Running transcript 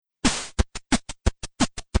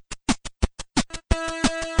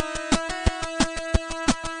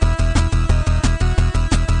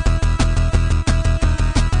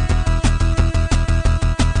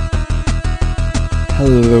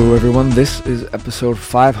everyone. This is episode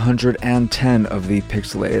 510 of the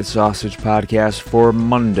Pixelated Sausage Podcast for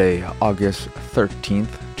Monday, August 13th,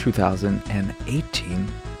 2018.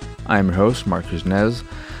 I'm your host, Marcus Nez.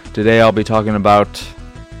 Today I'll be talking about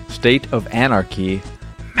State of Anarchy,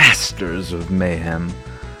 Masters of Mayhem,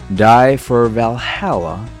 Die for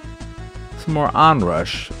Valhalla, some more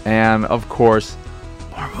Onrush, and of course,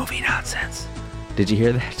 more movie nonsense. Did you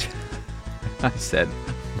hear that? I said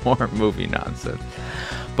more movie nonsense.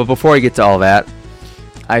 But before I get to all that,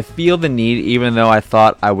 I feel the need, even though I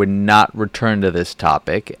thought I would not return to this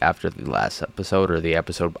topic after the last episode, or the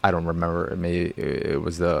episode, I don't remember, maybe it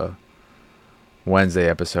was the Wednesday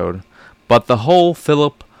episode, but the whole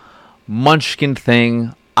Philip Munchkin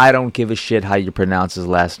thing, I don't give a shit how you pronounce his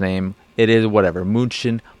last name. It is whatever,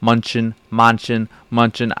 Miucin, Munchin,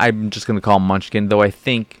 I'm just going to call him Munchkin, though I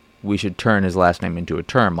think we should turn his last name into a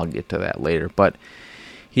term. I'll get to that later, but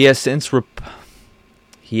he has since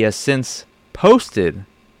posted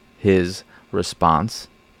his response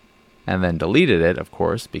and then deleted it, of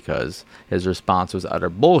course, because his response was utter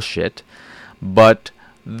bullshit. But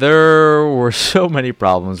there were so many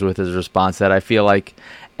problems with his response that I feel like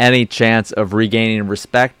any chance of regaining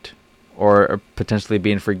respect or potentially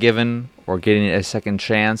being forgiven or getting a second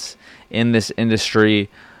chance in this industry,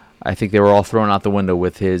 I think they were all thrown out the window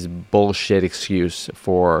with his bullshit excuse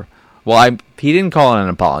for... Well, he didn't call it an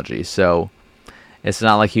apology, so it's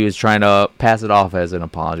not like he was trying to pass it off as an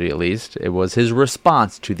apology, at least. It was his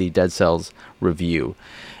response to the Dead Cells review.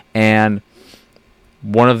 And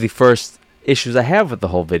one of the first issues I have with the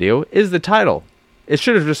whole video is the title. It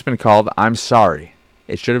should have just been called I'm Sorry.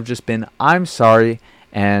 It should have just been I'm Sorry,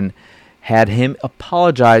 and had him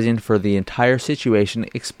apologizing for the entire situation,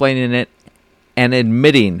 explaining it, and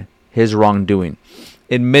admitting his wrongdoing.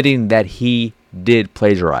 Admitting that he did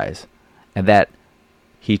plagiarize. And that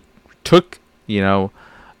he took, not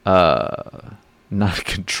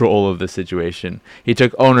control of the situation. He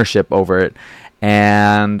took ownership over it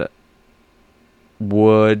and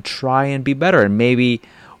would try and be better. And maybe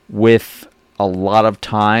with a lot of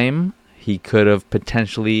time, he could have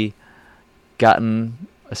potentially gotten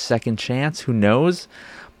a second chance. Who knows?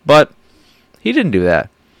 But he didn't do that.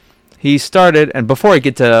 He started, and before I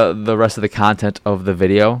get to the rest of the content of the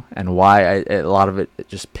video and why a lot of it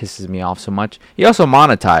just pisses me off so much, he also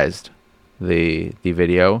monetized the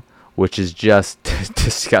video, which is just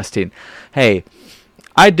disgusting. Hey,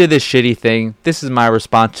 I did this shitty thing. This is my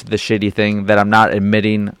response to the shitty thing that I'm not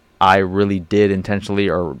admitting I really did intentionally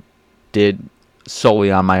or did solely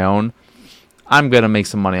on my own. I'm going to make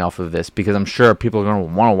some money off of this because I'm sure people are going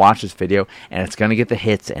to want to watch this video, and it's going to get the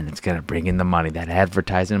hits, and it's going to bring in the money, that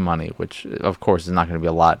advertising money, which, of course, is not going to be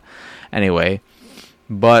a lot anyway.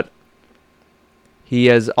 But he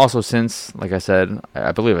has also since, like I said,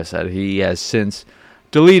 he has since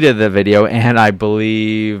deleted the video, and I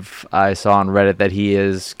believe I saw on Reddit that he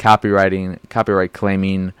is copyright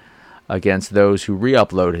claiming against those who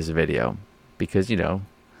re-upload his video. Because,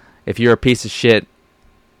 if you're a piece of shit,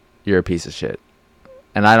 you're a piece of shit.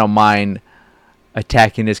 And I don't mind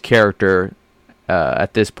attacking his character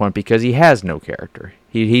at this point because he has no character.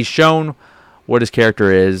 He's shown what his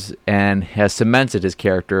character is and has cemented his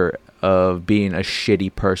character of being a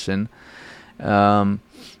shitty person. And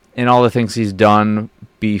all the things he's done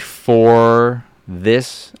before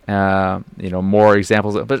this, more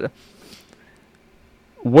examples. But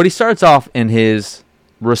what he starts off in his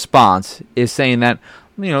response is saying that,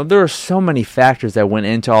 there are so many factors that went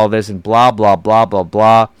into all this and blah, blah, blah, blah,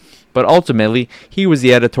 blah. But ultimately, he was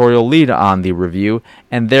the editorial lead on the review,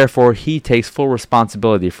 and therefore he takes full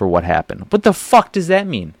responsibility for what happened. What the fuck does that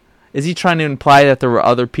mean? Is he trying to imply that there were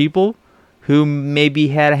other people who maybe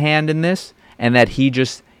had a hand in this, and that he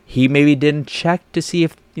maybe didn't check to see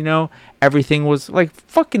if, everything was, like,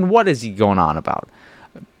 fucking what is he going on about?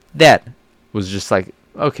 That was just like,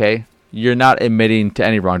 okay, you're not admitting to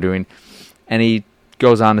any wrongdoing. And he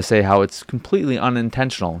goes on to say how it's completely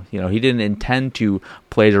unintentional. He didn't intend to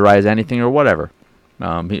plagiarize anything or whatever.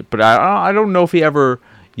 But I don't know if he ever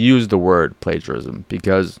used the word plagiarism,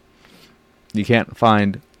 because you can't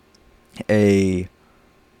find a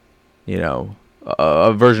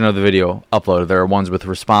version of the video uploaded. There are ones with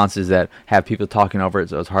responses that have people talking over it,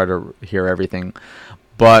 so it's hard to hear everything.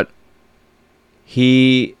 But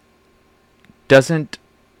he doesn't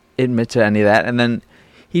admit to any of that, and then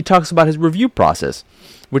he talks about his review process,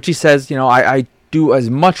 which he says, I do as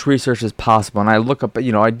much research as possible, and I look up, I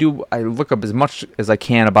look up as much as I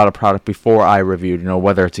can about a product before I reviewed,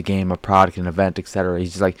 whether it's a game, a product, an event, etc.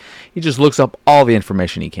 He just looks up all the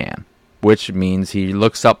information he can, which means he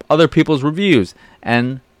looks up other people's reviews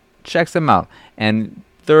and checks them out. And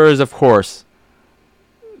there is, of course,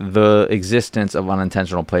 the existence of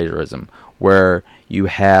unintentional plagiarism, where you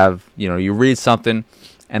have, you read something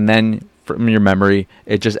and then from your memory,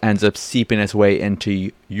 it just ends up seeping its way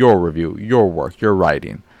into your review, your work, your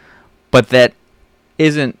writing. But that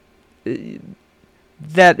is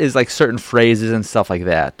like certain phrases and stuff like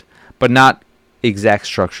that, but not exact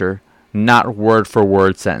structure, not word for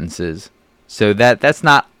word sentences. So that's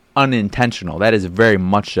not unintentional. That is very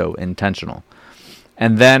much so intentional.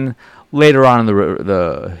 And then later on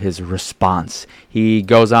in his response, he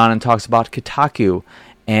goes on and talks about Kotaku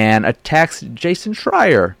and attacks Jason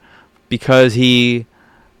Schreier because he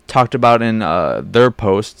talked about in their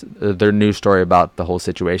post, their news story about the whole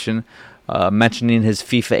situation, mentioning his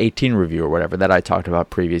FIFA 18 review or whatever that I talked about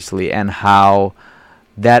previously, and how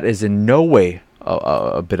that is in no way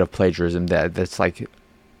a bit of plagiarism. That's like,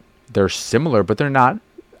 they're similar, but they're not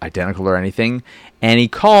identical or anything. And he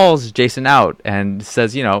calls Jason out and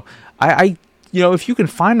says, if you can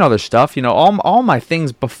find other stuff, all my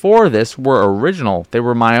things before this were original. They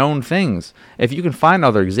were my own things. If you can find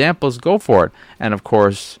other examples, go for it. And of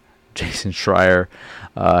course, Jason Schreier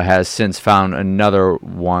has since found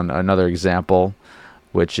another example,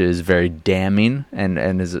 which is very damning, and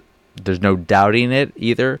there's no doubting it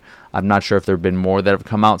either. I'm not sure if there have been more that have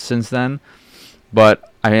come out since then, but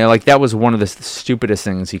I mean, like, that was one of the stupidest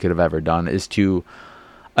things he could have ever done, is to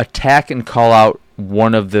attack and call out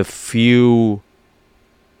one of the few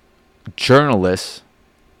journalists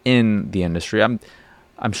in the industry. I'm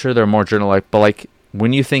sure there are more journalists, but like,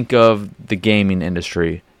 when you think of the gaming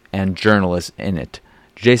industry and journalists in it,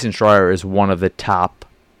 Jason Schreier is one of the top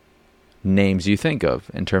names you think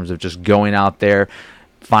of in terms of just going out there,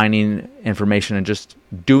 finding information, and just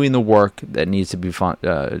doing the work that needs to be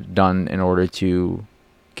done in order to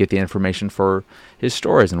get the information for his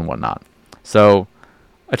stories and whatnot. So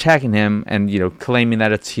attacking him and claiming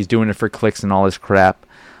that he's doing it for clicks and all this crap,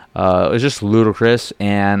 it was just ludicrous.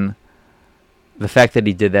 And the fact that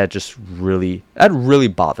he did that really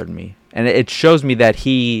bothered me, and it shows me that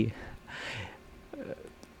he's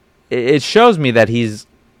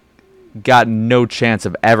got no chance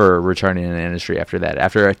of ever returning in the industry after that,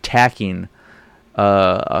 after attacking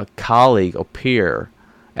a colleague, a peer,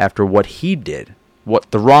 after what he did,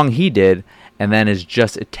 the wrong he did, and then is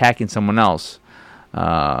just attacking someone else in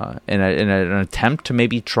an attempt to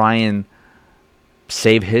maybe try and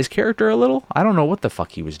save his character a little. I don't know what the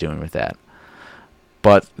fuck he was doing with that,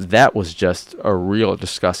 but that was just a real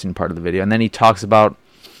disgusting part of the video. And then he talks about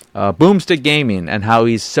Boomstick Gaming and how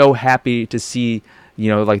he's so happy to see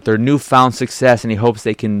like their newfound success, and he hopes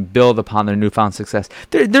they can build upon their newfound success.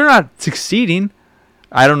 They're not succeeding.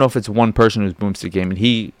 I don't know if it's one person who's Boomstick Gaming.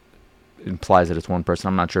 He implies that it's one person.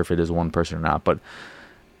 I'm not sure if it is one person or not, but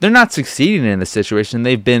they're not succeeding in this situation.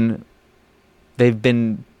 They've been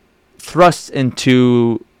thrust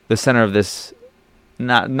into the center of this,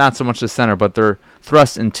 not so much the center, but they're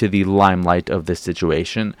thrust into the limelight of this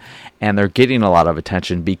situation, and they're getting a lot of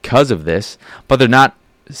attention because of this, but they're not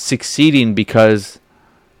succeeding because,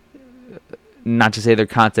 not to say their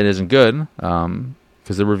content isn't good,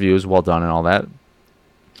 because the review is well done and all that,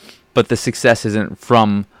 but the success isn't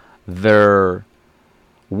from their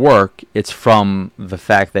work, it's from the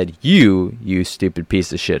fact that you stupid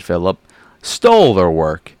piece of shit, Philip, stole their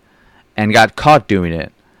work and got caught doing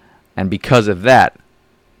it, and because of that,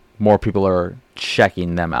 more people are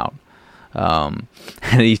checking them out. And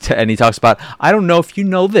he talks about, I don't know if you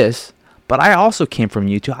know this, but I also came from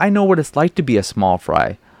YouTube. I know what it's like to be a small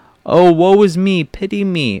fry. Oh, woe is me, pity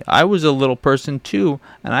me. I was a little person too,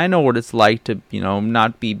 and I know what it's like to,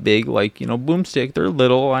 not be big like, Boomstick. They're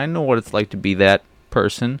little. I know what it's like to be that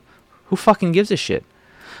person. Who fucking gives a shit?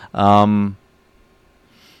 And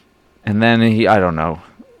then I don't know.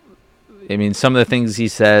 I mean, some of the things he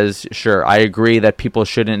says, sure, I agree that people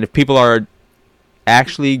shouldn't. If people are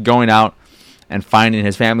actually going out and finding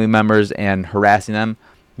his family members and harassing them,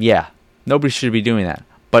 yeah, nobody should be doing that.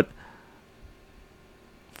 But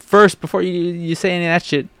first, before you say any of that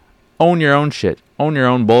shit, own your own shit. Own your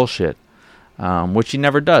own bullshit, which he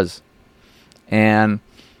never does. And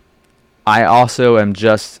I also am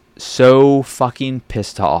just so fucking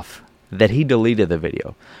pissed off that he deleted the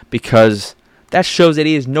video, because that shows that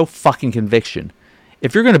he has no fucking conviction.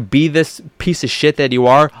 If you're going to be this piece of shit that you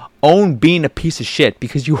are, own being a piece of shit,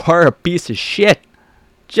 because you are a piece of shit.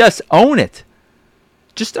 Just own it.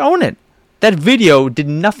 Just own it. That video did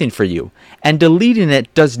nothing for you, and deleting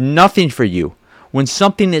it does nothing for you. When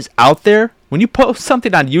something is out there, when you post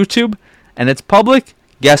something on YouTube and it's public,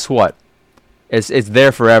 guess what? It's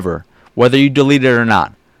there forever, whether you delete it or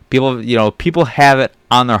not. People have it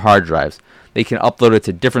on their hard drives. They can upload it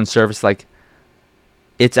to different services. Like,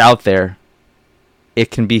 it's out there.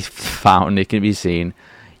 it can be found, it can be seen.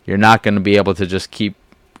 You're not going to be able to just keep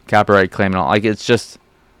copyright claiming all. Like, it's just,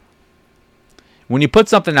 when you put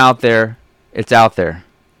something out there, it's out there.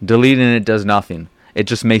 Deleting it does nothing. It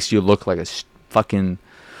just makes you look like a fucking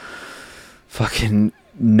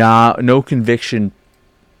no conviction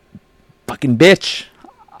fucking bitch.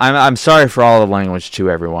 I'm sorry for all the language to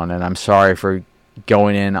everyone, and I'm sorry for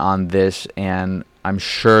going in on this, and I'm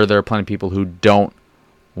sure there are plenty of people who don't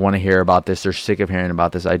want to hear about this. They're sick of hearing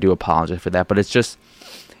about this. I do apologize for that, but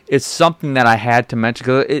it's something that I had to mention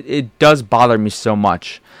because it does bother me so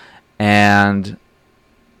much, and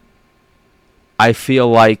I feel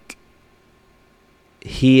like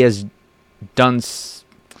he has done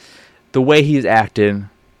the way he's acted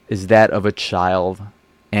is that of a child,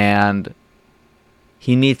 and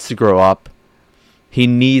he needs to grow up. He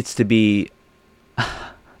needs to be,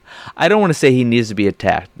 I don't want to say he needs to be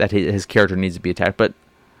attacked, that his character needs to be attacked, but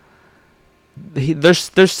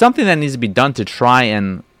there's something that needs to be done to try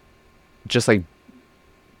and just like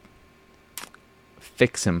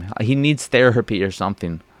fix him. He needs therapy or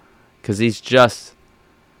something, because he's just,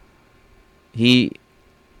 I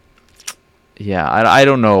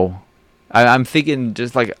don't know. I'm thinking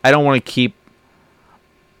just like, I don't want to keep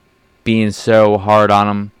being so hard on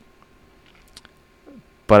him,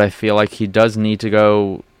 but I feel like he does need to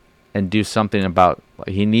go and do something about, like,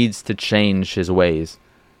 he needs to change his ways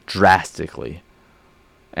drastically,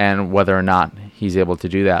 and whether or not he's able to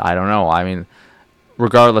do that, I don't know. I mean,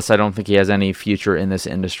 regardless, I don't think he has any future in this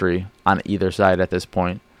industry on either side at this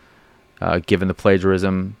point, given the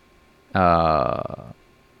plagiarism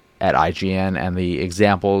at IGN and the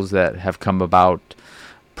examples that have come about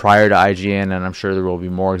prior to IGN, and I'm sure there will be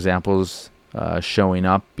more examples showing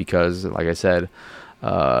up because, like I said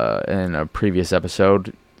in a previous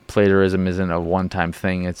episode, plagiarism isn't a one-time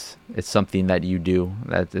thing. It's something that you do.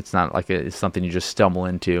 That it's not like it's something you just stumble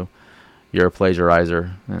into. You're a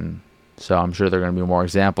plagiarizer, and so I'm sure there are going to be more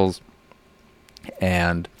examples.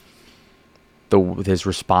 And his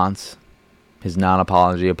response, his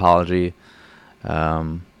non-apology, apology,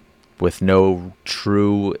 with no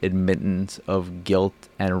true admittance of guilt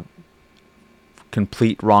and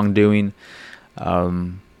complete wrongdoing.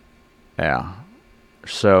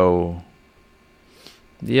 So,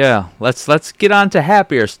 yeah, let's get on to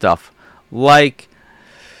happier stuff, like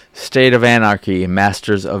State of Anarchy,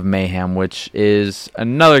 Masters of Mayhem, which is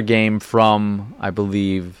another game from, I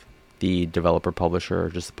believe, the developer-publisher, or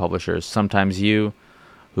just the publishers, Sometimes You,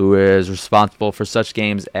 who is responsible for such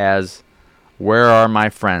games as Where Are My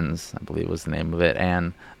Friends, I believe was the name of it,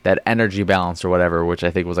 and that Energy Balance or whatever, which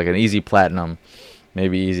I think was like an easy platinum,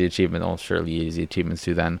 maybe easy achievement, well, surely easy achievements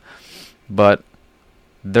too then. But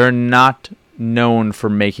they're not known for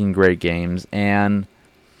making great games, and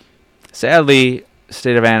sadly,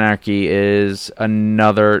 State of Anarchy is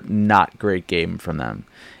another not great game from them.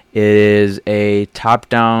 It is a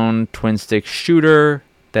top-down twin-stick shooter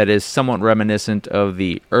that is somewhat reminiscent of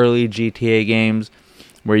the early GTA games,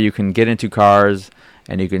 where you can get into cars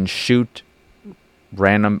and you can shoot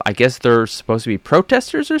random, I guess they're supposed to be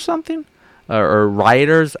protesters or something, or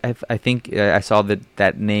rioters. I think I saw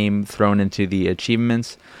that name thrown into the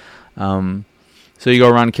achievements. So you go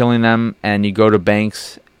around killing them, and you go to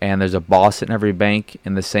banks, and there's a boss in every bank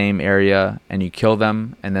in the same area, and you kill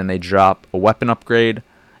them, and then they drop a weapon upgrade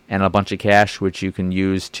and a bunch of cash, which you can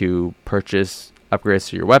use to purchase upgrades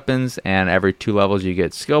to your weapons, and every 2 levels you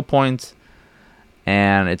get skill points,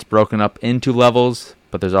 and it's broken up into levels,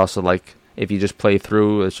 but there's also, like, if you just play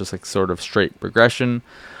through, it's just like sort of straight progression,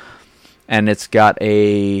 and it's got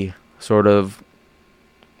a sort of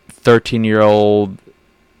 13-year-old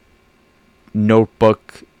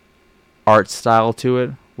notebook art style to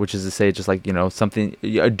it, which is to say, just like, something,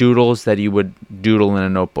 doodles that you would doodle in a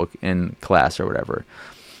notebook in class or whatever.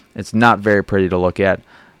 It's not very pretty to look at.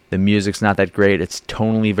 The music's not that great. It's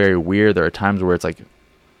tonally very weird. There are times where it's like,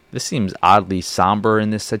 this seems oddly somber in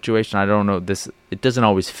this situation. I don't know. It doesn't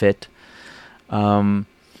always fit.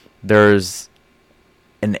 There's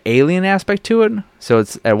an alien aspect to it. So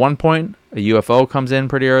it's at one point, a UFO comes in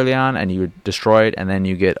pretty early on, and you destroy it, and then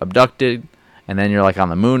you get abducted, and then you're like on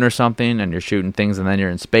the moon or something, and you're shooting things, and then you're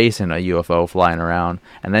in space in a UFO flying around,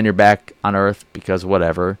 and then you're back on Earth because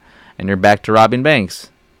whatever, and you're back to robbing banks.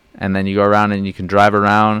 And then you go around and you can drive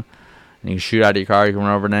around and you can shoot out of your car, you can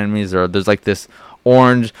run over enemies, or there's like this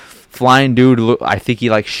orange flying dude, I think he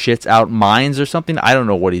like shits out mines or something. I don't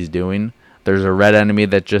know what he's doing. There's a red enemy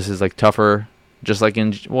that just is like tougher, just like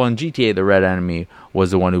in GTA, the red enemy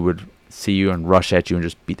was the one who would see you and rush at you and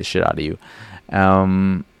just beat the shit out of you.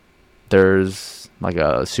 There's like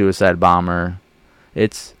a suicide bomber.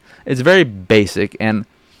 It's very basic, and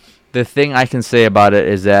the thing I can say about it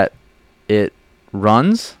is that it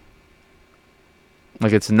runs.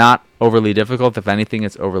 Like, it's not overly difficult. If anything,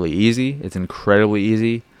 it's overly easy. It's incredibly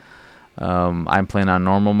easy. I'm playing on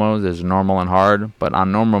normal mode. There's normal and hard. But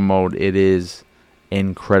on normal mode, it is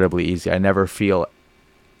incredibly easy. I never feel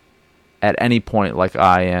at any point like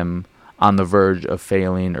I am on the verge of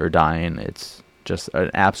failing or dying. It's just an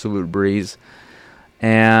absolute breeze.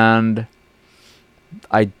 And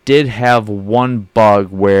I did have one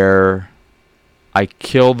bug where I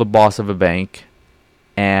killed the boss of a bank,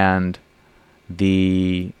 and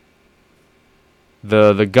the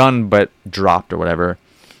gun but dropped or whatever,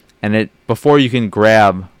 and it, before you can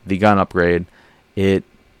grab the gun upgrade, it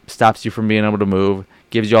stops you from being able to move,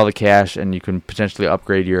 gives you all the cash, and you can potentially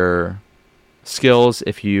upgrade your skills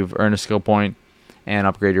if you've earned a skill point, and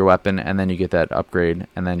upgrade your weapon, and then you get that upgrade,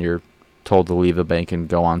 and then you're told to leave the bank and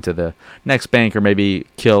go on to the next bank, or maybe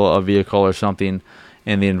kill a vehicle or something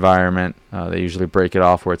in the environment. They usually break it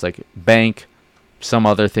off where it's like bank, some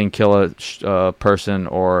other thing, kill a person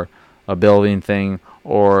or a building thing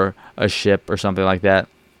or a ship or something like that,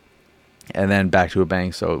 and then back to a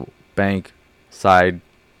bank. So bank, side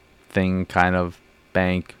thing, kind of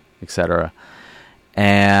bank, etc.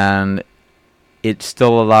 And it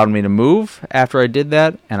still allowed me to move after I did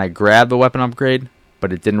that, and I grabbed the weapon upgrade,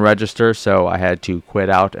 but it didn't register, so I had to quit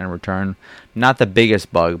out and return. Not the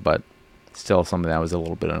biggest bug, but still something that was a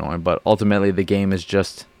little bit annoying. But ultimately, the game is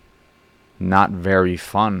just not very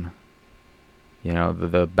fun. You know,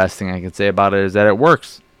 the best thing I can say about it is that it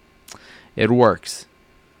works. It works.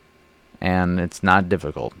 And it's not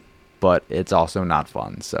difficult, but it's also not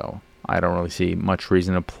fun. So I don't really see much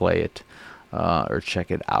reason to play it or check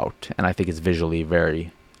it out. And I think it's visually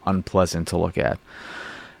very unpleasant to look at.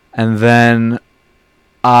 And then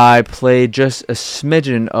I played just a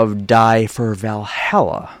smidgen of Die for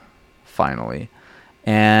Valhalla, finally.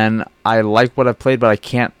 And I like what I've played, but I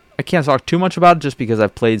can't talk too much about it just because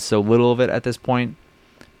I've played so little of it at this point.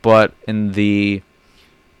 But in the,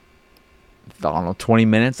 I don't know, 20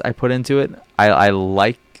 minutes I put into it, I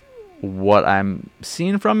like what I'm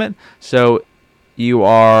seeing from it. So you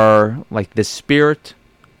are like this spirit,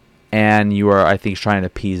 and you are, I think, trying to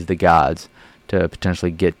appease the gods to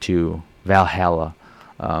potentially get to Valhalla.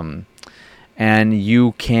 And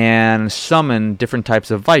you can summon different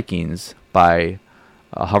types of Vikings by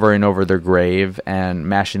hovering over their grave and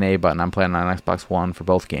mashing A button. I'm playing on Xbox One for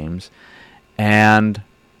both games. And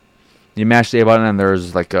you mash the A button, and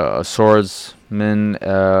there's like a swordsman,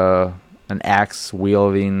 an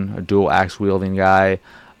a dual axe wielding guy,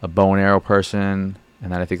 a bow and arrow person,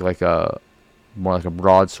 and then I think like more like a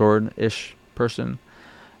broadsword-ish person.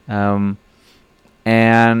 And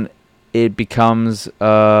it becomes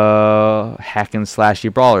a hack and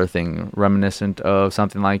slashy brawler thing, reminiscent of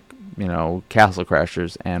something like, you know, Castle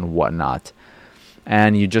Crashers and whatnot.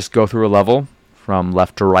 And you just go through a level from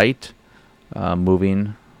left to right,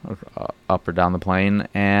 moving up or down the plane,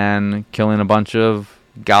 and killing a bunch of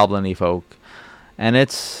goblin-y folk. And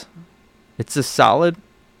it's a solid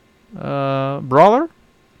brawler.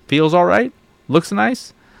 Feels alright. Looks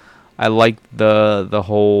nice. I like the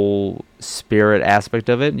whole spirit aspect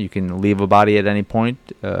of it. You can leave a body at any point,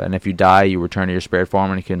 and if you die, you return to your spirit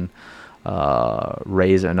form, and you can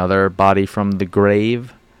raise another body from the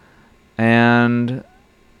grave. And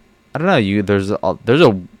I don't know. There's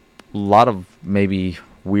a lot of maybe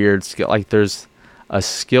weird skill. Like there's a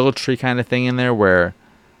skill tree kind of thing in there where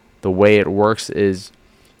the way it works is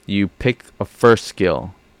you pick a first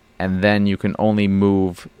skill, and then you can only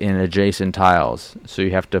move in adjacent tiles. So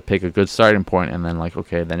you have to pick a good starting point, and then like,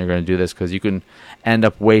 okay, then you're going to do this, because you can end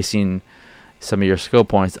up wasting some of your skill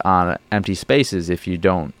points on empty spaces if you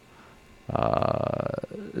don't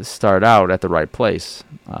start out at the right place,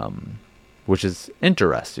 which is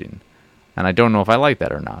interesting. And I don't know if I like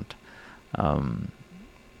that or not.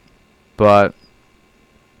 But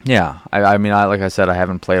yeah, I mean, like I said, I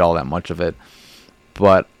haven't played all that much of it,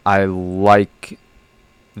 but I like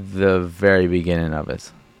the very beginning of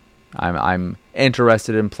it. I'm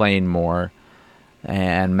interested in playing more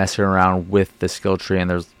and messing around with the skill tree, and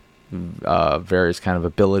there's various kind of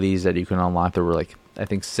abilities that you can unlock. There were like, I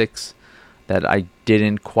think 6 that I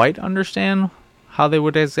didn't quite understand how they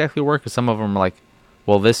would exactly work, because some of them are like,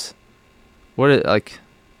 well, this, what is, like,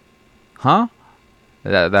 huh?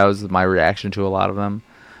 That was my reaction to a lot of them,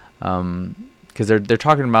 because they're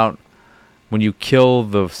talking about when you kill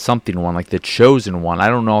the something one, like the chosen one. I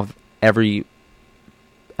don't know if every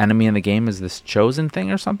enemy in the game is this chosen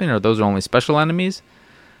thing or something, or those are only special enemies.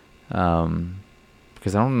 Because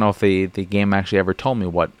I don't know if the game actually ever told me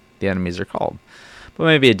what the enemies are called. But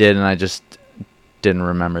maybe it did, and I just didn't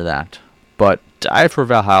remember that. But Die for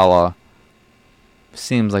Valhalla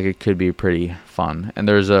seems like it could be pretty fun. And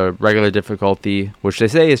there's a regular difficulty, which they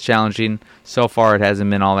say is challenging. So far, it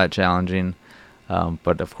hasn't been all that challenging.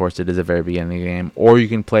 But, of course, it is a very beginning of the game. Or you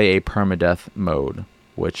can play a permadeath mode,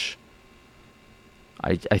 which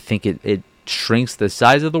I think it shrinks the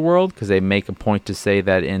size of the world, because they make a point to say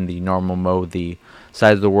that in the normal mode, the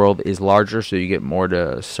size of the world is larger, so you get more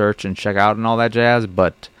to search and check out and all that jazz.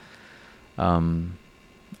 But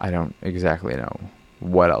I don't exactly know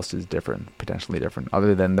what else is potentially different,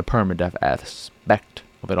 other than the permadeath aspect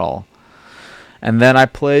of it all. And then I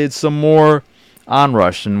played some more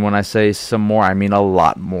Onrush, and when I say some more, I mean a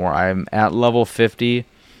lot more. I'm at level 50.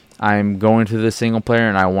 I'm going to the single player,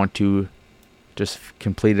 and I want to just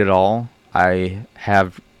complete it all. I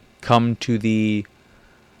have come to the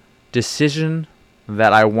decision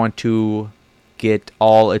that I want to get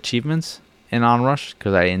all achievements in Onrush,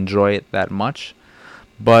 because I enjoy it that much.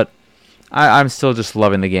 But I'm still just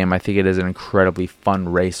loving the game. I think it is an incredibly fun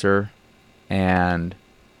racer, and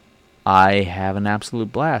I have an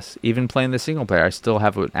absolute blast. Even playing the single player, I still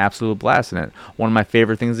have an absolute blast in it. One of my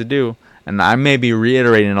favorite things to do, and I may be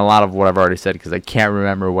reiterating a lot of what I've already said because I can't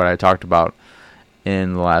remember what I talked about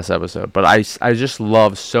in the last episode. But I just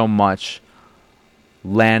love so much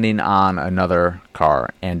landing on another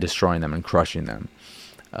car and destroying them and crushing them.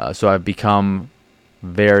 So I've become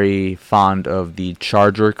very fond of the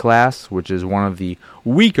Charger class, which is one of the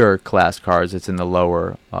weaker class cars. It's in the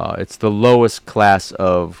lower, it's the lowest class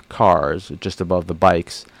of cars, just above the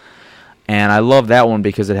bikes. And I love that one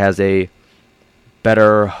because it has a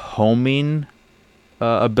better homing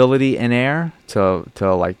ability in air to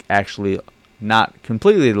like actually not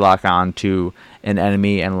completely lock on to an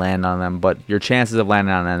enemy and land on them, but your chances of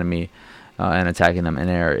landing on an enemy and attacking them in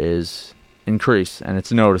air is increase, and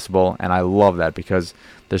it's noticeable, and I love that because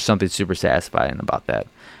there's something super satisfying about that.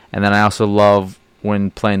 And then I also love when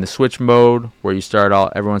playing the switch mode, where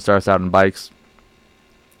everyone starts out in bikes.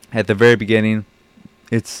 At the very beginning,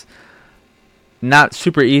 it's not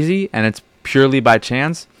super easy, and it's purely by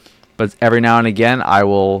chance, but every now and again I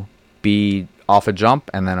will be off a jump,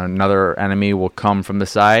 and then another enemy will come from the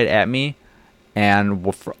side at me,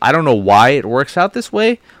 and I don't know why it works out this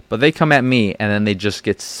way, but they come at me, and then they just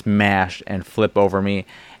get smashed and flip over me,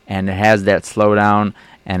 and it has that slowdown,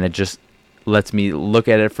 and it just lets me look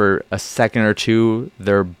at it for a second or two,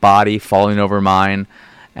 their body falling over mine,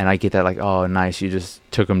 and I get that like, oh, nice, you just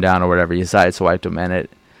took them down or whatever, you sideswiped them, and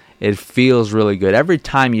it feels really good. Every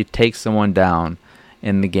time you take someone down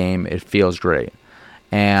in the game, it feels great.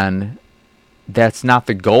 And that's not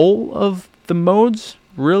the goal of the modes,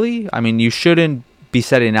 really. I mean, you shouldn't be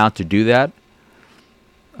setting out to do that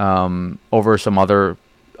over some other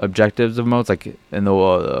objectives of modes, like in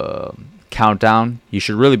the countdown. You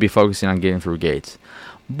should really be focusing on getting through gates.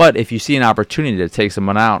 But if you see an opportunity to take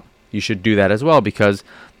someone out, you should do that as well, because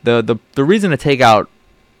the reason to take out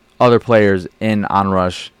other players in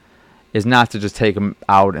Onrush is not to just take them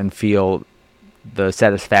out and feel the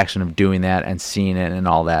satisfaction of doing that and seeing it and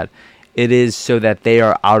all that. It is so that they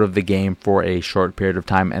are out of the game for a short period of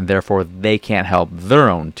time, and therefore they can't help their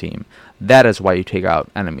own team. That is why you take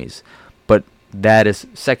out enemies. But that is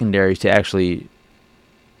secondary to actually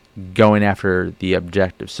going after the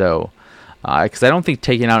objective. So, because I don't think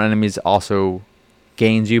taking out enemies also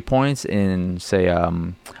gains you points in, say,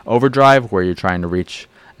 Overdrive, where you're trying to reach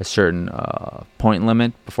a certain point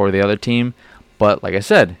limit before the other team. But like I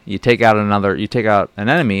said, you take out an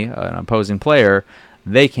enemy, an opposing player,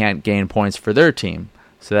 they can't gain points for their team.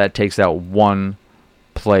 So that takes out one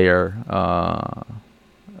player's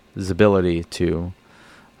ability to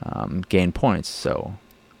gain points. So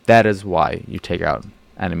that is why you take out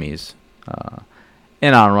enemies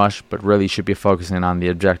in Onrush, but really you should be focusing on the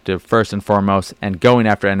objective first and foremost, and going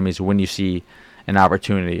after enemies when you see an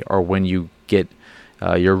opportunity, or when you get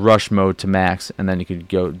your rush mode to max, and then you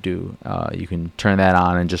could you can turn that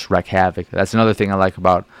on and just wreak havoc. That's another thing I like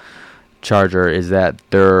about Charger, is that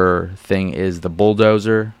their thing is the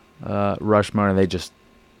bulldozer rush mode, and they just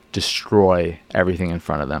destroy everything in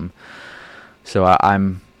front of them. So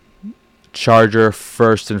I'm Charger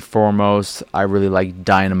first and foremost. I really like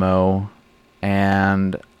Dynamo,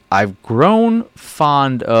 and I've grown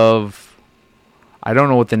fond of, I don't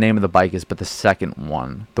know what the name of the bike is, but the second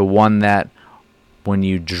one, the one that when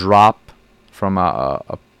you drop from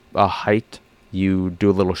a height, you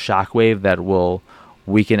do a little shockwave that will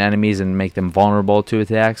weaken enemies and make them vulnerable to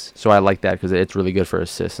attacks. So I like that because it's really good for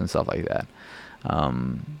assists and stuff like that.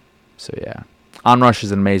 So yeah, Onrush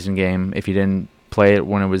is an amazing game. If you didn't play it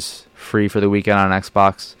when it was free for the weekend on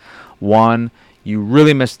Xbox One, you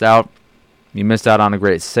really missed out. You missed out on a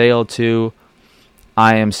great sale too.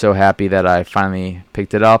 I am so happy that I finally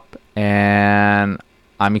picked it up, and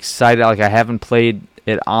I'm excited. Like, I haven't played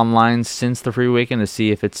it online since the free weekend to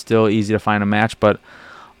see if it's still easy to find a match, but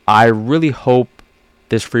I really hope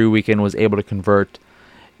this free weekend was able to convert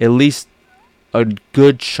at least a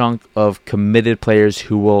good chunk of committed players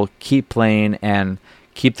who will keep playing and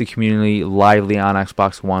keep the community lively on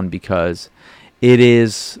Xbox One, because it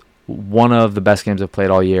is one of the best games I've played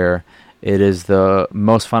all year. It is the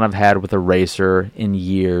most fun I've had with a racer in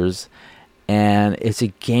years, and it's a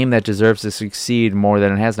game that deserves to succeed more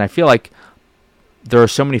than it has. And I feel like there are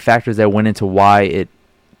so many factors that went into why it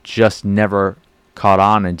just never caught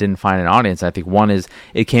on and didn't find an audience. I think one is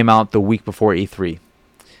it came out the week before E3.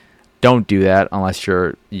 Don't do that unless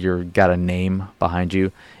you're got a name behind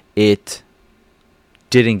you. It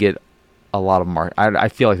didn't get a lot of I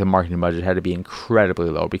feel like the marketing budget had to be incredibly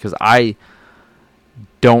low, because I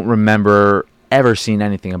don't remember ever seeing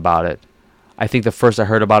anything about it. I think the first I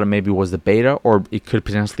heard about it maybe was the beta, or it could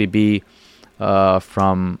potentially be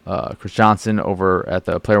from Chris Johnson over at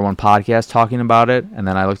the Player One podcast talking about it, and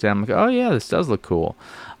then I looked at it and I'm like, oh yeah, this does look cool.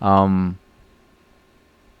 But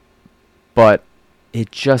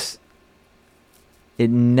it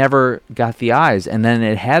never got the eyes. And then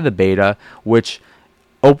it had the beta, which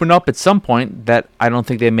opened up at some point that I don't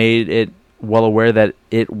think they made it well aware that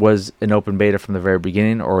it was an open beta from the very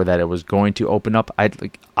beginning, or that it was going to open up.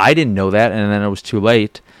 I didn't know that, and then it was too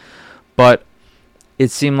late. But it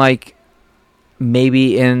seemed like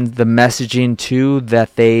maybe in the messaging too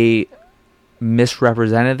that they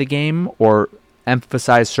misrepresented the game or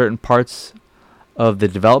emphasized certain parts of the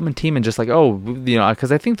development team, and just like,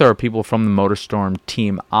 because I think there are people from the MotorStorm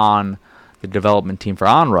team on the development team for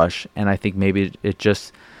Onrush, and I think maybe it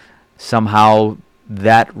just somehow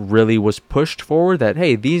that really was pushed forward, that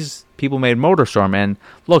hey, these people made MotorStorm, and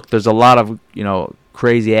look, there's a lot of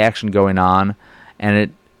crazy action going on, and it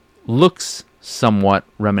looks somewhat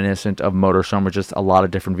reminiscent of MotorStorm with just a lot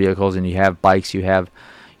of different vehicles, and you have bikes, you have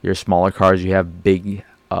your smaller cars, you have big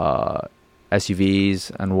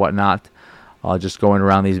SUVs and whatnot, just going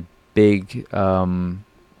around these big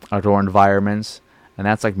outdoor environments, and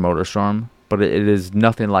that's like MotorStorm, but it is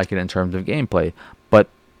nothing like it in terms of gameplay. But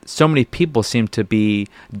so many people seem to be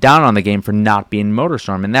down on the game for not being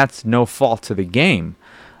MotorStorm, and that's no fault to the game.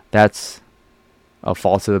 That's a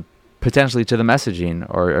fault to potentially to the messaging,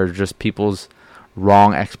 or just people's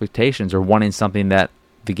wrong expectations, or wanting something that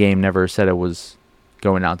the game never said it was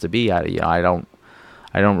going out to be. I don't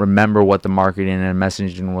remember what the marketing and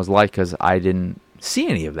messaging was like, because I didn't see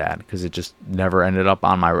any of that, because it just never ended up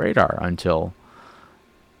on my radar until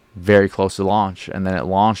very close to launch. And then it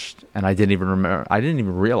launched, and I didn't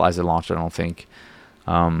even realize it launched, I don't think.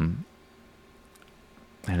 And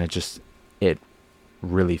it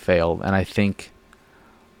really failed. And I think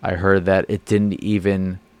I heard that it didn't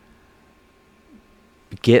even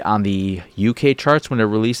get on the UK charts when it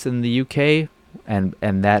released in the UK, and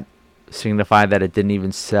that signified that it didn't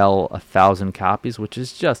even sell 1,000 copies, which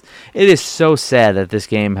is just, it is so sad that this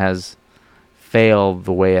game has failed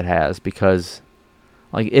the way it has, because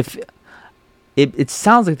like if it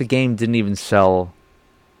sounds like the game didn't even sell,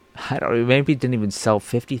 I don't know, maybe it didn't even sell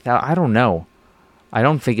 50,000, I don't know. I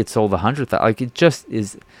don't think it sold 100,000. Like, it just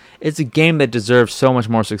is, it's a game that deserves so much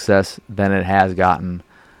more success than it has gotten.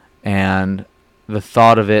 And the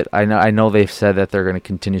thought of it, I know they've said that they're going to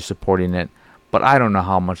continue supporting it, but I don't know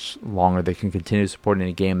how much longer they can continue supporting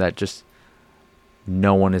a game that just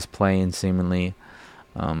no one is playing, seemingly.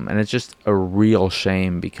 And it's just a real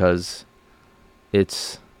shame, because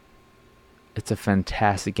it's a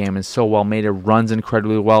fantastic game. It's so well made. It runs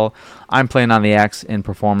incredibly well. I'm playing on the X in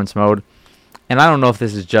performance mode, and I don't know if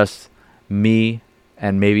this is just me,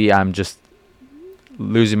 and maybe I'm just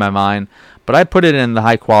losing my mind, but I put it in the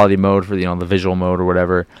high quality mode for the visual mode or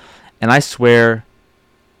whatever, and I swear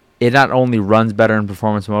it not only runs better in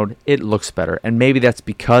performance mode, it looks better. And maybe that's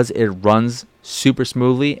because it runs super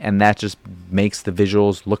smoothly, and that just makes the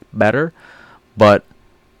visuals look better. But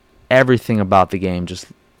everything about the game, just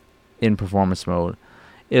in performance mode,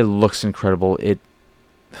 it looks incredible. It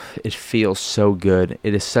feels so good.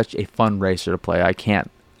 It is such a fun racer to play. I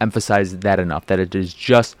can't emphasize that enough, that it is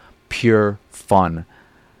just pure fun.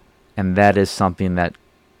 And that is something that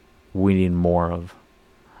we need more of,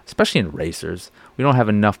 especially in racers. We don't have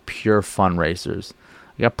enough pure fun racers.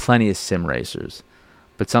 We got plenty of sim racers,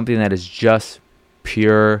 but something that is just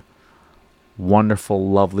pure, wonderful,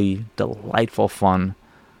 lovely, delightful fun.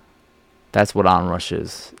 That's what Onrush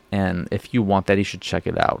is. And if you want that, you should check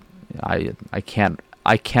it out. I can't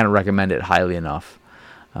recommend it highly enough.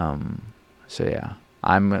 So yeah,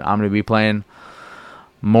 I'm going to be playing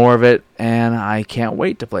more of it, and I can't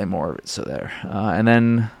wait to play more of it. So there. And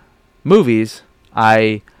then movies,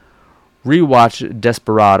 I rewatched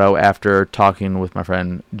Desperado after talking with my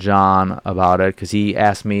friend John about it, because he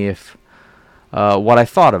asked me if what I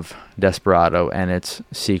thought of Desperado and its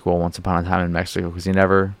sequel, Once Upon a Time in Mexico, because he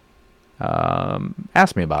never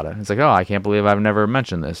asked me about it. It's like, oh, I can't believe I've never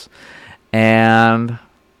mentioned this. And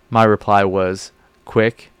my reply was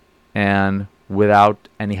quick and without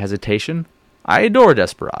any hesitation. I adore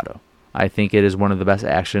Desperado. I think it is one of the best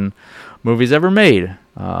action movies ever made.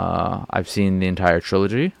 I've seen the entire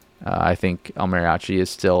trilogy. I think El Mariachi is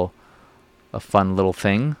still a fun little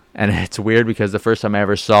thing. And it's weird because the first time I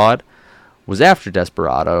ever saw it was after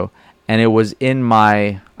Desperado. And it was in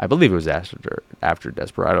my, I believe it was after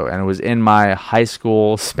Desperado. And it was in my high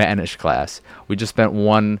school Spanish class. We just spent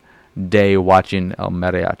one day watching El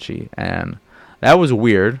Mariachi. And that was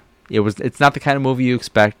weird. It's not the kind of movie you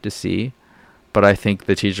expect to see. But I think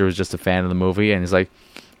the teacher was just a fan of the movie. And he's like,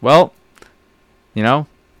 well, you know,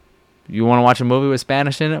 you want to watch a movie with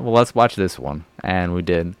Spanish in it? Well, let's watch this one. And we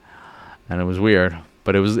did. And it was weird.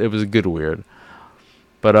 But it was a good weird.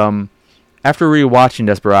 But after rewatching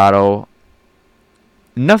Desperado,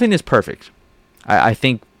 nothing is perfect. I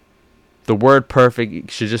think the word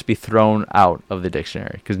perfect should just be thrown out of the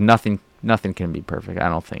dictionary. Because nothing can be perfect, I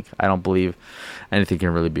don't think. I don't believe anything can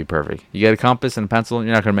really be perfect. You get a compass and a pencil,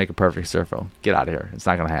 you're not going to make a perfect surfo. Get out of here. It's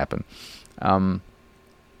not going to happen.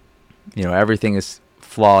 Everything is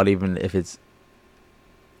flawed, even if it's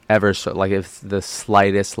ever so, like if the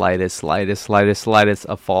slightest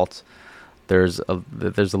of fault, there's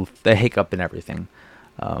a hiccup in everything.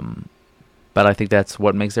 But I think that's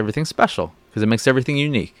what makes everything special, because it makes everything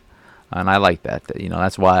unique, and I like that.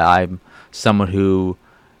 That's why I'm someone who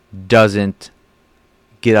doesn't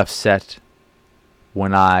get upset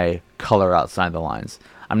when I color outside the lines.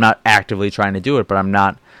 I'm not actively trying to do it, but I'm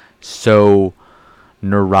not so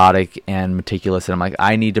neurotic and meticulous, and I'm like,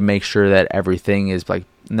 I need to make sure that everything is like,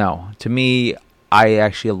 no. To me, I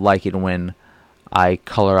actually like it when I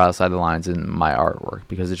color outside the lines in my artwork,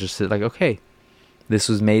 because it's just like, okay, this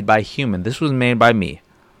was made by a human. This was made by me.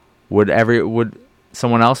 Would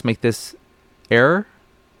someone else make this error,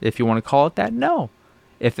 if you want to call it that? No.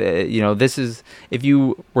 If if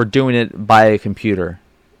you were doing it by a computer,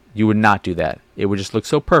 you would not do that. It would just look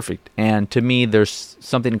so perfect. And to me, there's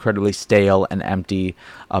something incredibly stale and empty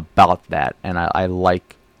about that. And I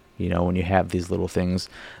like, when you have these little things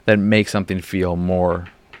that make something feel more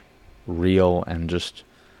real and just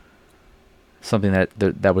something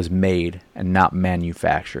that was made and not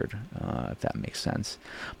manufactured, if that makes sense.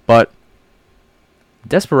 But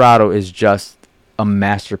Desperado is just a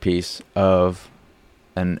masterpiece of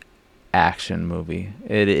an action movie.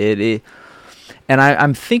 It and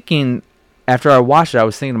I'm thinking, after I watched it, I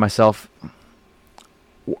was thinking to myself,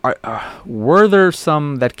 were there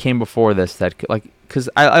some that came before this that, like, because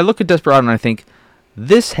I look at Desperado and I think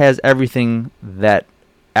this has everything that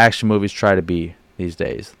action movies try to be these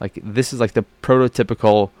days. Like, this is like the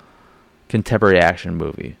prototypical contemporary action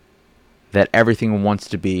movie that everything wants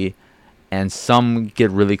to be, and some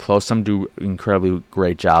get really close. Some do incredibly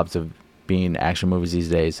great jobs of being action movies these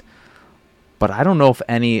days, but I don't know if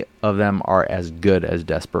any of them are as good as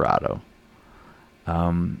Desperado.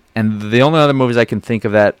 And the only other movies I can think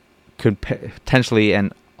of that could potentially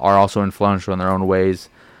and are also influential in their own ways,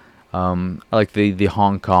 I like the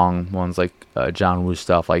Hong Kong ones, like John Woo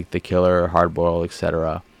stuff, like The Killer, Hard Boiled,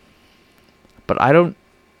 etc. But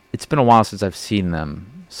it's been a while since I've seen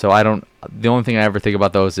them, so the only thing I ever think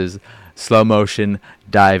about those is slow motion,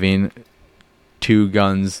 diving, two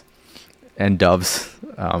guns, and doves.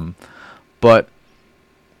 But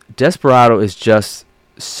Desperado is just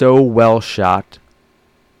so well shot.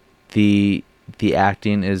 The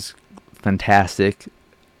acting is fantastic.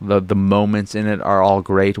 The moments in it are all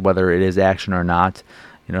great, whether it is action or not.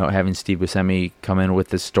 Having Steve Buscemi come in with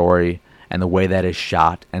this story and the way that is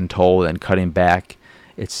shot and told and cutting back,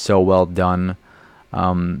 it's so well done.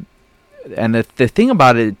 And the thing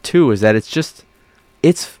about it too is that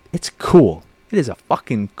it's cool. It is a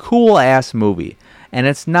fucking cool ass movie, and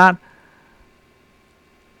it's not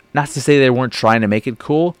to say they weren't trying to make it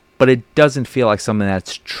cool, but it doesn't feel like something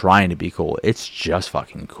that's trying to be cool. It's just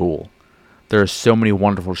fucking cool. There are so many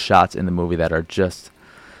wonderful shots in the movie that are just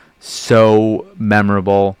so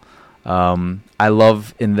memorable. I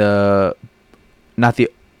love in not the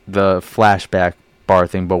flashback bar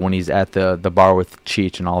thing, but when he's at the bar with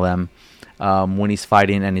Cheech and all them, when he's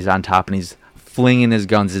fighting and he's on top and he's flinging his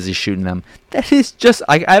guns as he's shooting them. That is just,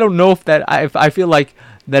 I don't know if that, I feel like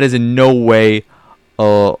that is in no way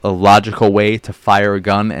a logical way to fire a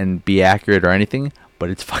gun and be accurate or anything, but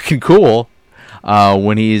it's fucking cool.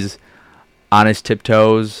 When he's on his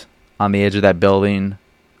tiptoes on the edge of that building,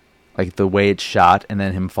 like the way it's shot, and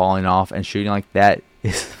then him falling off and shooting like that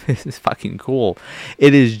is fucking cool.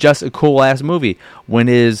 It is just a cool ass movie. When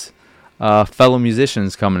his fellow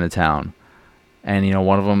musicians come into town, and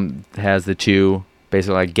one of them has the two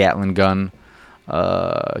basically like Gatling gun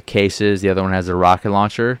cases, the other one has a rocket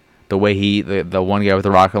launcher. The way the one guy with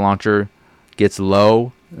the rocket launcher gets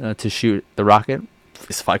low to shoot the rocket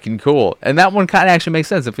is fucking cool. And that one kind of actually makes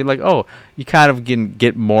sense. I feel like, oh, you kind of can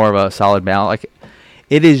get more of a solid balance. Like,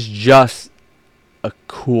 it is just a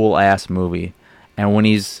cool ass movie. And when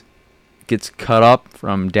he's gets cut up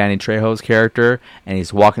from Danny Trejo's character and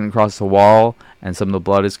he's walking across the wall and some of the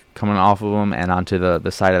blood is coming off of him and onto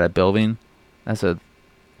the side of that building, that's a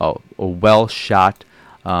well shot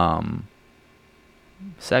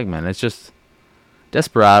segment. It's just,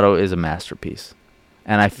 Desperado is a masterpiece,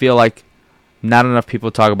 and I feel like not enough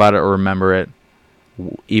people talk about it or remember it,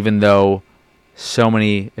 even though so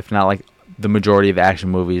many, if not like the majority of action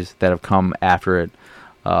movies that have come after it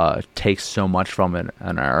take so much from it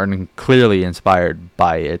and are clearly inspired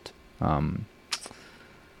by it.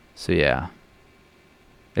 So yeah,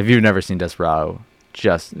 if you've never seen Desperado,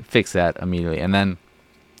 just fix that immediately. And then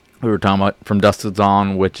we were talking about From Dusk Till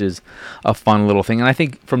Dawn, which is a fun little thing. And I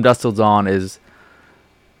think From Dusk Till Dawn is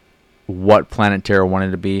what Planet Terror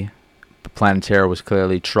wanted to be. But Planet Terror was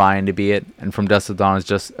clearly trying to be it. And From Dusk Till Dawn is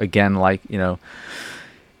just, again, like,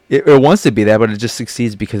 it wants to be that, but it just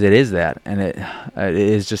succeeds because it is that. And it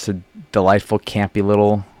is just a delightful, campy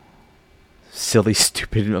little, silly,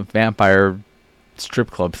 stupid vampire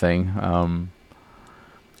strip club thing.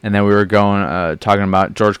 And then we were talking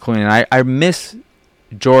about George Clooney. And I miss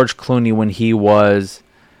George Clooney when he was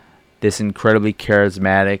this incredibly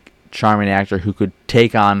charismatic, charming actor who could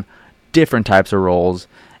take on different types of roles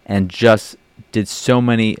and just did so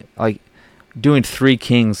many, like doing Three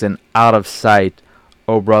Kings and Out of Sight,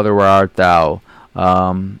 Oh Brother, Where Art Thou,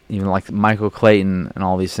 even like Michael Clayton and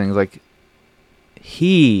all these things. Like,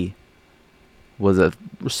 he was a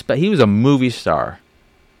movie star.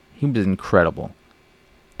 He was incredible.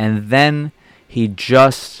 And then he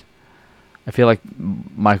just, I feel like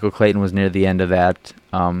Michael Clayton was near the end of that,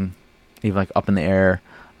 even like Up in the Air,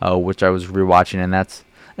 which I was rewatching, and it's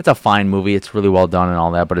a fine movie. It's really well done and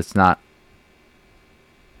all that, but it's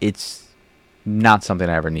not something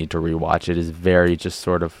I ever need to rewatch. It is very just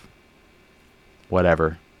sort of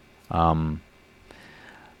whatever. But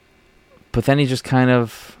then he just kind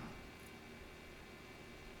of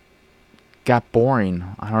got boring.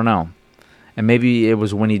 I don't know. And maybe it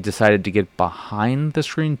was when he decided to get behind the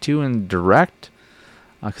screen too and direct,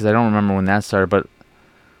 because I don't remember when that started, but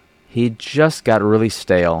he just got really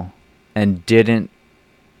stale and didn't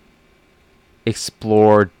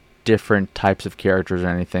explore different types of characters or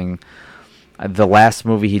anything. The last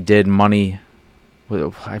movie he did, Money,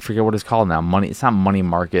 I forget what it's called now. Money. It's not Money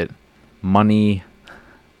Market. Money.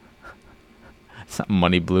 It's not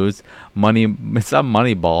Money Blues. Money. It's not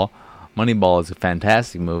Moneyball. Moneyball is a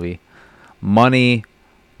fantastic movie. Money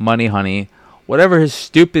Honey, whatever his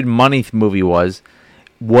stupid money movie was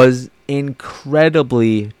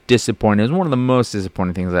incredibly disappointing. It was one of the most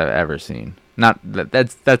disappointing things I've ever seen. Not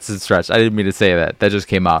that's a stretch. I didn't mean to say that. That just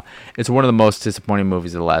came out. It's one of the most disappointing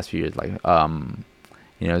movies of the last few years. Like,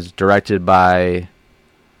 it's directed by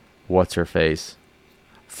what's her face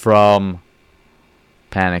from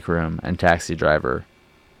Panic Room and Taxi Driver.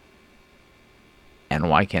 And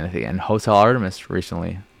why can't I think? And Hotel Artemis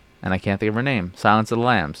recently. And I can't think of her name. Silence of the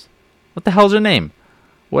Lambs. What the hell's her name?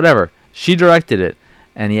 Whatever. She directed it.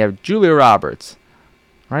 And you have Julia Roberts.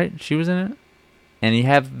 Right? She was in it. And you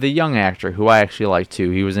have the young actor, who I actually like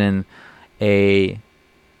too. He was in a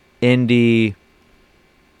indie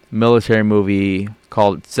military movie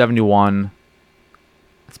called 71.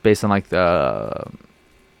 It's based on like I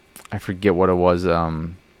forget what it was.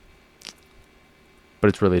 But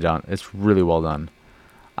it's really done. It's really well done.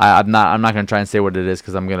 I'm not going to try and say what it is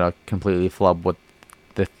because I'm going to completely flub what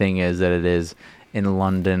the thing is that it is in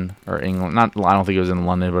London or England. I don't think it was in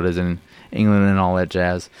London, but it's in England and all that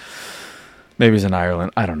jazz. Maybe it's in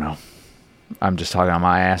Ireland. I don't know. I'm just talking on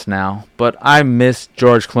my ass now. But I miss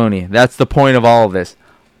George Clooney. That's the point of all of this.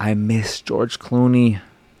 I miss George Clooney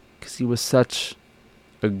because he was such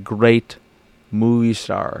a great movie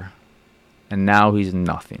star. And now he's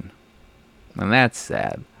nothing. And that's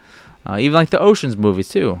sad. Even like the Ocean's movies,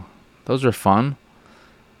 too. Those were fun.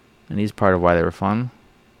 And he's part of why they were fun.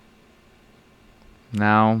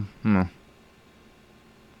 Now,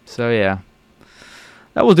 So, yeah.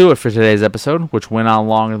 That will do it for today's episode, which went on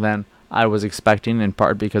longer than I was expecting, in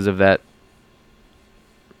part because of that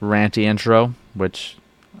ranty intro, which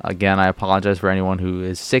Again, I apologize for anyone who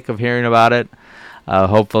is sick of hearing about it.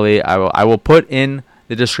 Hopefully, I will put in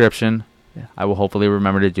the description. I will hopefully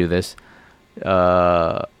remember to do this.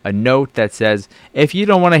 A note that says, if you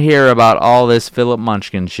don't want to hear about all this Philip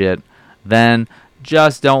Munchkin shit, then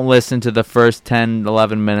just don't listen to the first 10,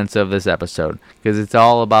 11 minutes of this episode, because it's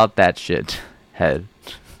all about that shit head.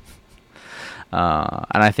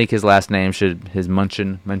 And I think his last name his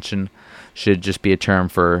Miucin should just be a term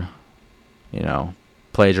for,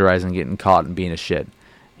 plagiarizing, getting caught, and being a shit.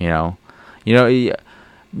 Yeah,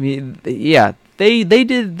 they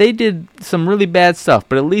did some really bad stuff,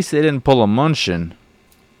 but at least they didn't pull a Miucin.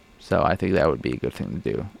 So I think that would be a good thing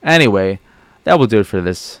to do. Anyway, that will do it for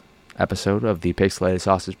this episode of the Pixelated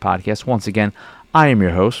Sausage Podcast. Once again, I am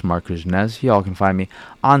your host, Mark Kuznez. Y'all can find me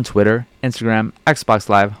on Twitter, Instagram, Xbox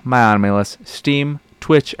Live, my anime list, Steam,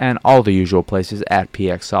 Twitch, and all the usual places at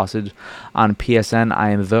PX Sausage. On PSN, I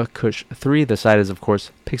am the Kush3. The site is, of course,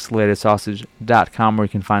 pixelatedsausage.com, where you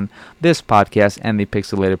can find this podcast and the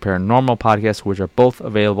Pixelated Paranormal podcast, which are both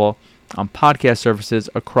available on podcast services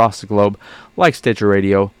across the globe, like Stitcher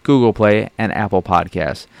Radio, Google Play, and Apple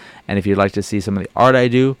Podcasts. And if you'd like to see some of the art I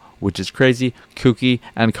do, which is crazy, kooky,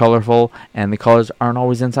 and colorful, and the colors aren't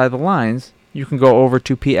always inside the lines, you can go over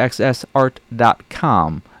to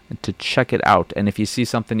pxsart.com to check it out. And if you see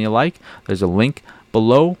something you like, there's a link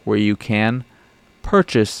below where you can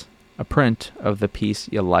purchase a print of the piece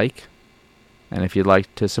you like. And if you'd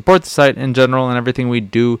like to support the site in general and everything we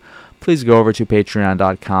do, please go over to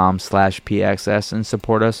patreon.com/pxs and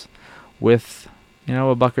support us with,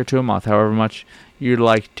 $1 or $2 a month, however much you'd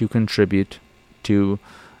like to contribute to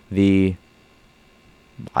the,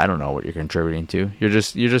 I don't know what you're contributing to. You're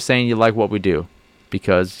just saying you like what we do,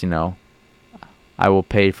 because, I will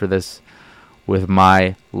pay for this with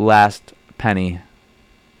my last penny,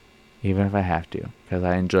 even if I have to, because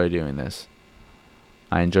I enjoy doing this.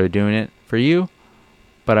 I enjoy doing it for you,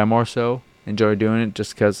 but I more so enjoy doing it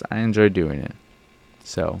just because I enjoy doing it.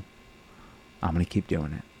 So, I'm going to keep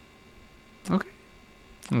doing it.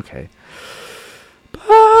 Okay. Bye.